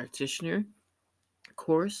health practitioner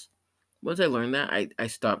course, once I learned that, I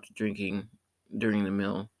stopped drinking during the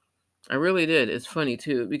meal. I really did. It's funny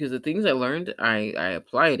too because the things I learned, I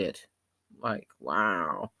applied it. Like,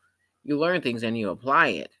 wow. You learn things and you apply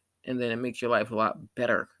it, and then it makes your life a lot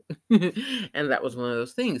better. And that was one of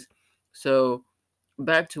those things. So,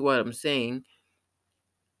 back to what I'm saying,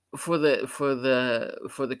 for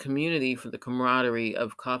the community, for the camaraderie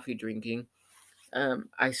of coffee drinking,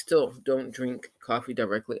 I still don't drink coffee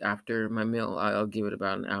directly after my meal. I'll give it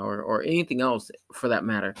about an hour, or anything else for that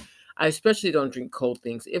matter. I especially don't drink cold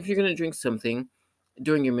things. If you're gonna drink something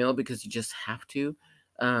during your meal because you just have to,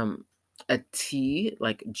 um, a tea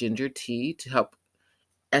like ginger tea to help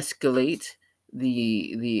escalate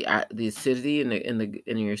the acidity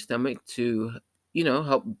in your stomach to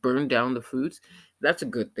help burn down the foods. That's a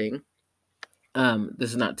good thing.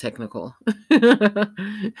 This is not technical.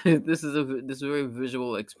 This is a very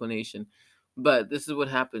visual explanation, but this is what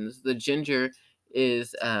happens. The ginger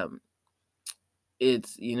is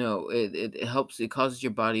it's it helps, it causes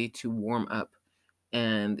your body to warm up,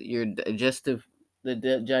 and your digestive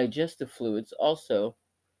fluids also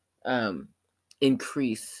um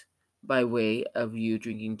increase by way of you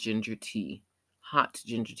drinking ginger tea, hot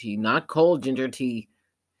ginger tea, not cold ginger tea.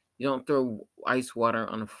 You don't throw ice water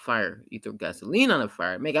on a fire. You throw gasoline on a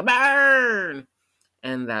fire, make it burn.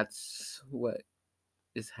 And that's what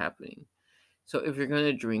is happening. So if you're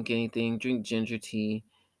gonna drink anything, drink ginger tea,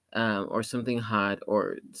 or something hot,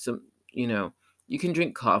 or some, you know, you can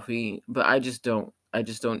drink coffee, but I just don't. I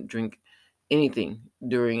just don't drink anything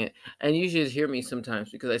during it. And you should hear me sometimes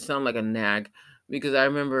because I sound like a nag. Because I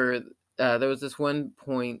remember there was this one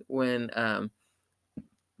point when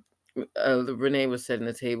Renee was setting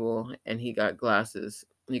the table and he got glasses.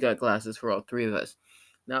 He got glasses for all three of us.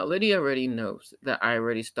 Now, Lydia already knows that I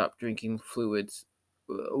already stopped drinking fluids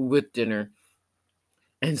with dinner.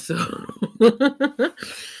 And so,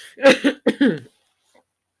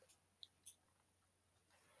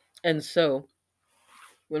 and so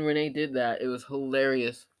when Renee did that, it was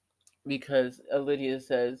hilarious because Lydia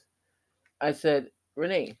says, I said,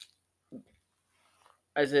 Renee,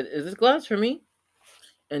 I said, is this glass for me?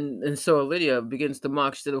 And so Lydia begins to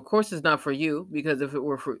mock. She said, "Of course it's not for you, because if it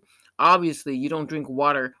were for, obviously you don't drink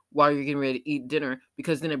water while you're getting ready to eat dinner,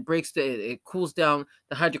 because then it breaks it cools down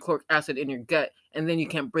the hydrochloric acid in your gut, and then you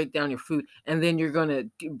can't break down your food, and then you're gonna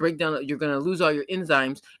lose all your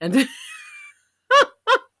enzymes, and then."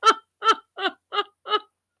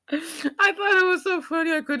 I thought it was so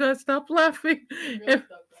funny. I could not stop laughing.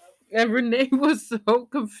 And Renee was so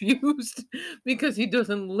confused because he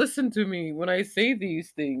doesn't listen to me when I say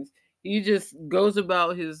these things. He just goes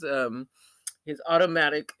about his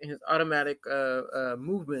automatic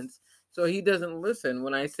movements. So he doesn't listen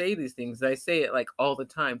when I say these things. I say it like all the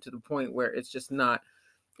time, to the point where it's just not.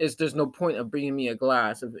 It's There's no point of bringing me a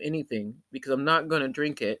glass of anything because I'm not gonna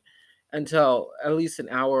drink it until at least an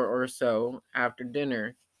hour or so after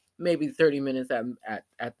dinner, maybe 30 minutes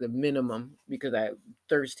at the minimum because I'm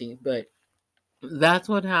thirsty. But that's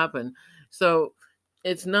what happened. So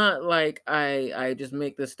it's not like I just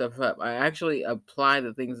make this stuff up. I actually apply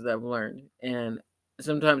the things that I've learned, and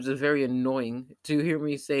sometimes it's very annoying to hear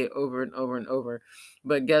me say it over and over and over.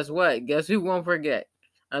 But guess what? Guess who won't forget?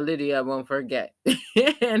 Lydia won't forget.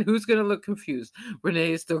 And who's gonna look confused?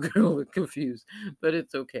 Renee is still gonna look confused, but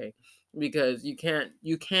it's okay because you can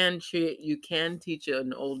teach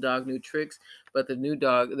an old dog new tricks, but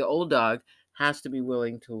the old dog has to be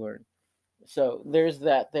willing to learn. So there's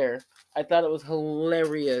that there. I thought it was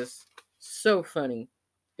hilarious. So funny.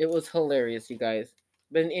 It was hilarious, you guys.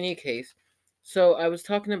 But in any case, so I was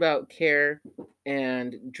talking about care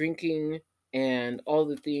and drinking and all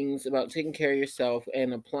the things about taking care of yourself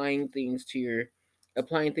and applying things to your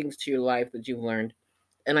life that you've learned.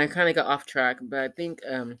 And I kind of got off track, but I think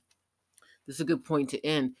this is a good point to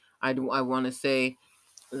end. I want to say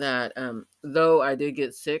that though I did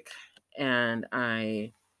get sick and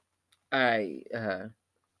I I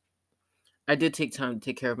did take time to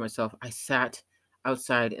take care of myself. I sat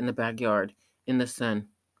outside in the backyard in the sun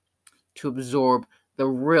to absorb the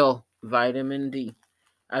real vitamin D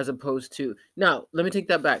as opposed to. Now, let me take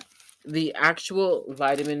that back. The actual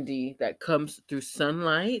vitamin D that comes through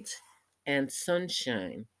sunlight and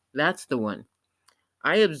sunshine. That's the one.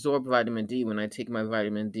 I absorb vitamin D when I take my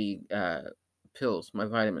vitamin D pills, my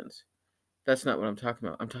vitamins. That's not what I'm talking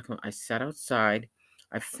about. I'm talking about I sat outside,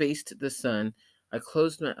 I faced the sun, I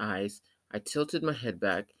closed my eyes, I tilted my head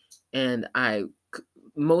back, and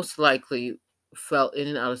most likely fell in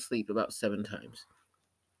and out of sleep about 7 times.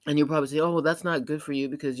 And you'll probably say, oh, well, that's not good for you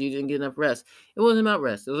because you didn't get enough rest. It wasn't about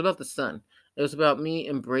rest, it was about the sun. It was about me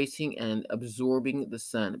embracing and absorbing the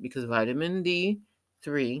sun because vitamin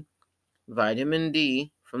D3, vitamin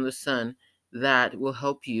D from the sun, that will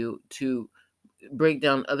help you to break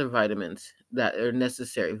down other vitamins that are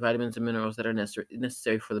necessary, vitamins and minerals that are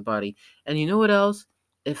necessary for the body. And you know what else?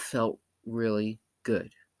 It felt really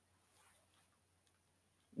good.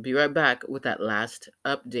 Be right back with that last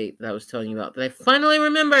update that I was telling you about that I finally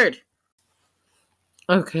remembered.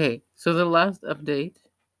 Okay, so the last update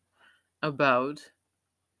about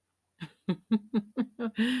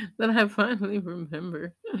that I finally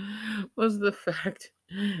remember was the fact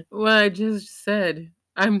what I just said.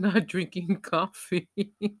 I'm not drinking coffee.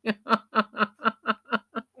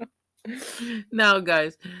 Now,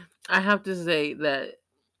 guys, I have to say that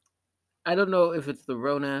I don't know if it's the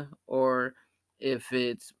Rona or if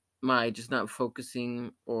it's my just not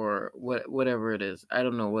focusing or whatever it is. I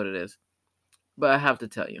don't know what it is, but I have to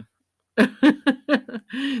tell you.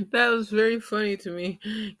 That was very funny to me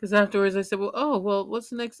because afterwards I said, "Well, oh, well, what's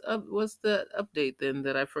the next up? What's the update then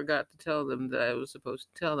that I forgot to tell them that I was supposed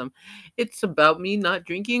to tell them? It's about me not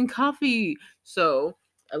drinking coffee." So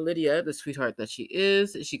Lydia, the sweetheart that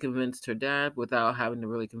she convinced her dad without having to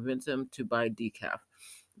really convince him to buy decaf.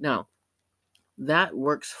 Now that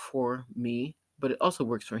works for me, but it also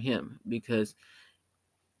works for him because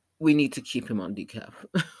we need to keep him on decaf.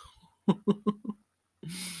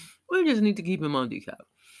 We just need to keep him on decaf.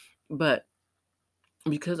 But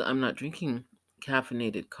because I'm not drinking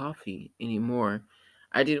caffeinated coffee anymore,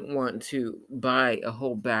 I didn't want to buy a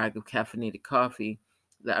whole bag of caffeinated coffee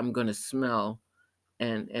that I'm going to smell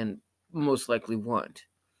and most likely want.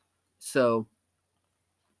 So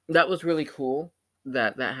that was really cool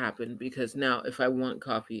that that happened because now if I want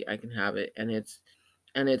coffee, I can have it and it's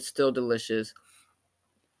still delicious.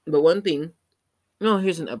 But one thing, no,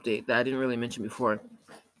 here's an update that I didn't really mention before.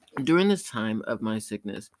 During this time of my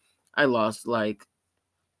sickness, I lost like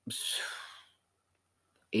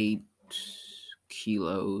 8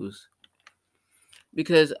 kilos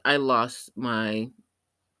because I lost my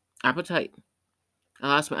appetite. I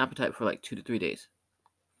lost my appetite for like 2 to 3 days,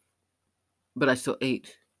 but I still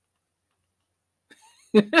ate.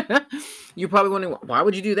 You're probably wondering why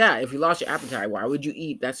would you do that if you lost your appetite? Why would you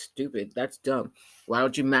eat? That's stupid. That's dumb. Why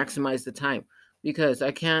don't you maximize the time? Because I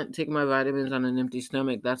can't take my vitamins on an empty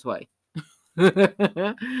stomach. That's why.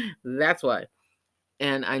 That's why.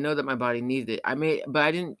 And I know that my body needs it. But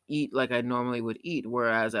I didn't eat like I normally would eat.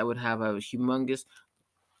 Whereas I would have a humongous,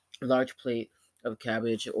 large plate of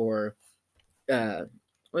cabbage or uh,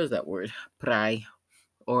 what is that word? Prai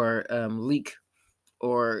or leek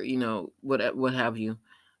or what have you.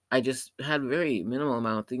 I just had very minimal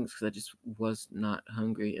amount of things because I just was not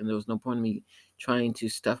hungry, and there was no point in me trying to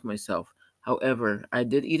stuff myself. However, I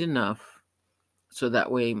did eat enough so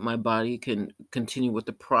that way my body can continue with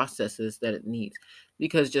the processes that it needs.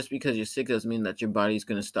 Because just because you're sick doesn't mean that your body's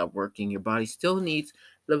going to stop working. Your body still needs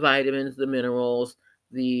the vitamins, the minerals,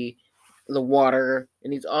 the water. It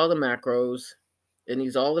needs all the macros. It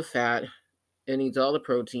needs all the fat. It needs all the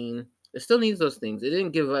protein. It still needs those things. It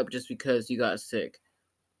didn't give up just because you got sick.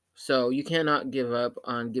 So you cannot give up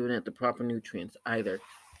on giving it the proper nutrients either.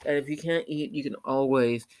 And if you can't eat, you can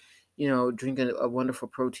always, drink a wonderful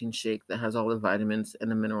protein shake that has all the vitamins and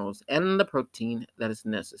the minerals and the protein that is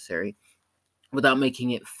necessary without making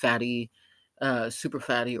it fatty, super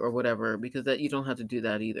fatty or whatever, because that you don't have to do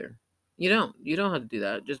that either. You don't have to do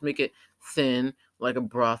that. Just make it thin, like a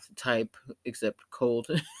broth type, except cold.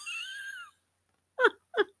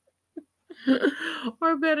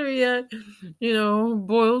 Or better yet,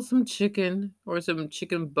 boil some chicken or some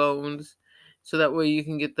chicken bones so that way you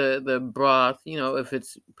can get the broth, if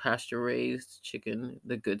it's pasture raised chicken,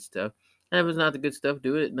 the good stuff. And if it's not the good stuff,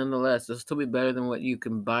 do it nonetheless. It'll still be better than what you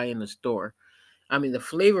can buy in the store. I mean, the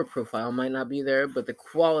flavor profile might not be there, but the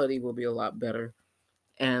quality will be a lot better.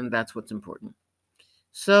 And that's what's important.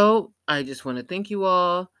 So I just want to thank you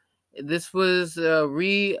all. This was a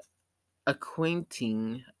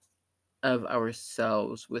reacquainting of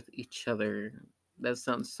ourselves with each other. That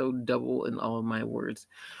sounds so double in all of my words,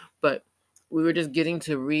 but we were just getting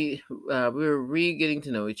to getting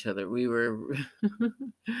to know each other. We were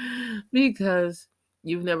because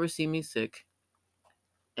you've never seen me sick,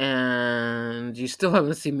 and you still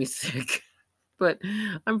haven't seen me sick. But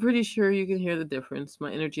I'm pretty sure you can hear the difference.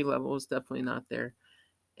 My energy level is definitely not there,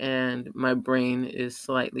 and my brain is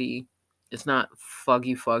slightly. It's not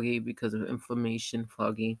foggy because of inflammation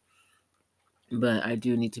foggy, but I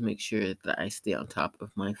do need to make sure that I stay on top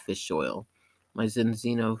of my fish oil, my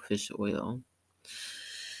Zenzino fish oil.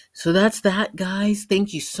 So that's that, guys.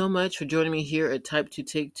 Thank you so much for joining me here at Type 2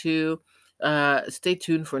 Take 2. Stay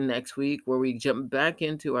tuned for next week where we jump back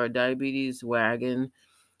into our diabetes wagon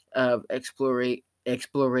of exploring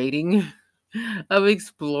of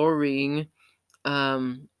exploring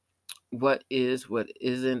what is, what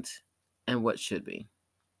isn't, and what should be.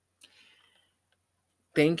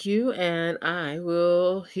 Thank you, and I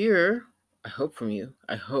will hear, I hope from you.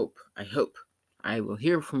 I hope. I will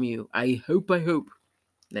hear from you. I hope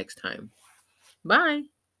next time. Bye.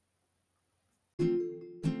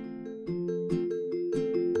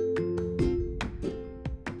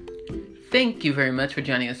 Thank you very much for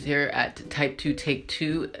joining us here at Type 2 Take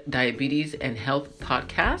 2 Diabetes and Health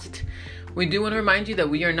Podcast. We do want to remind you that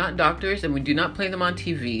we are not doctors and we do not play them on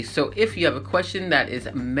TV. So if you have a question that is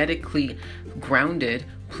medically grounded,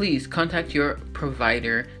 please contact your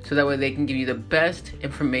provider so that way they can give you the best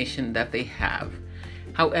information that they have.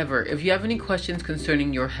 However, if you have any questions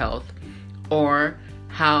concerning your health or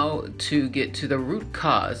how to get to the root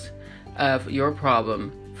cause of your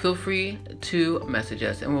problem, feel free to message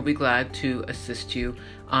us and we'll be glad to assist you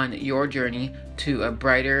on your journey to a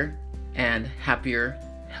brighter and happier,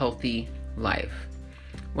 healthy life.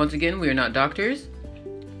 Once again, we are not doctors.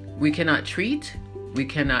 We cannot treat, we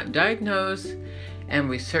cannot diagnose, and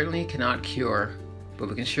we certainly cannot cure. But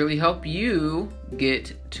we can surely help you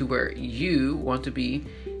get to where you want to be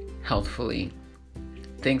healthfully.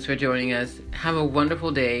 Thanks for joining us. Have a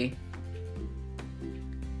wonderful day.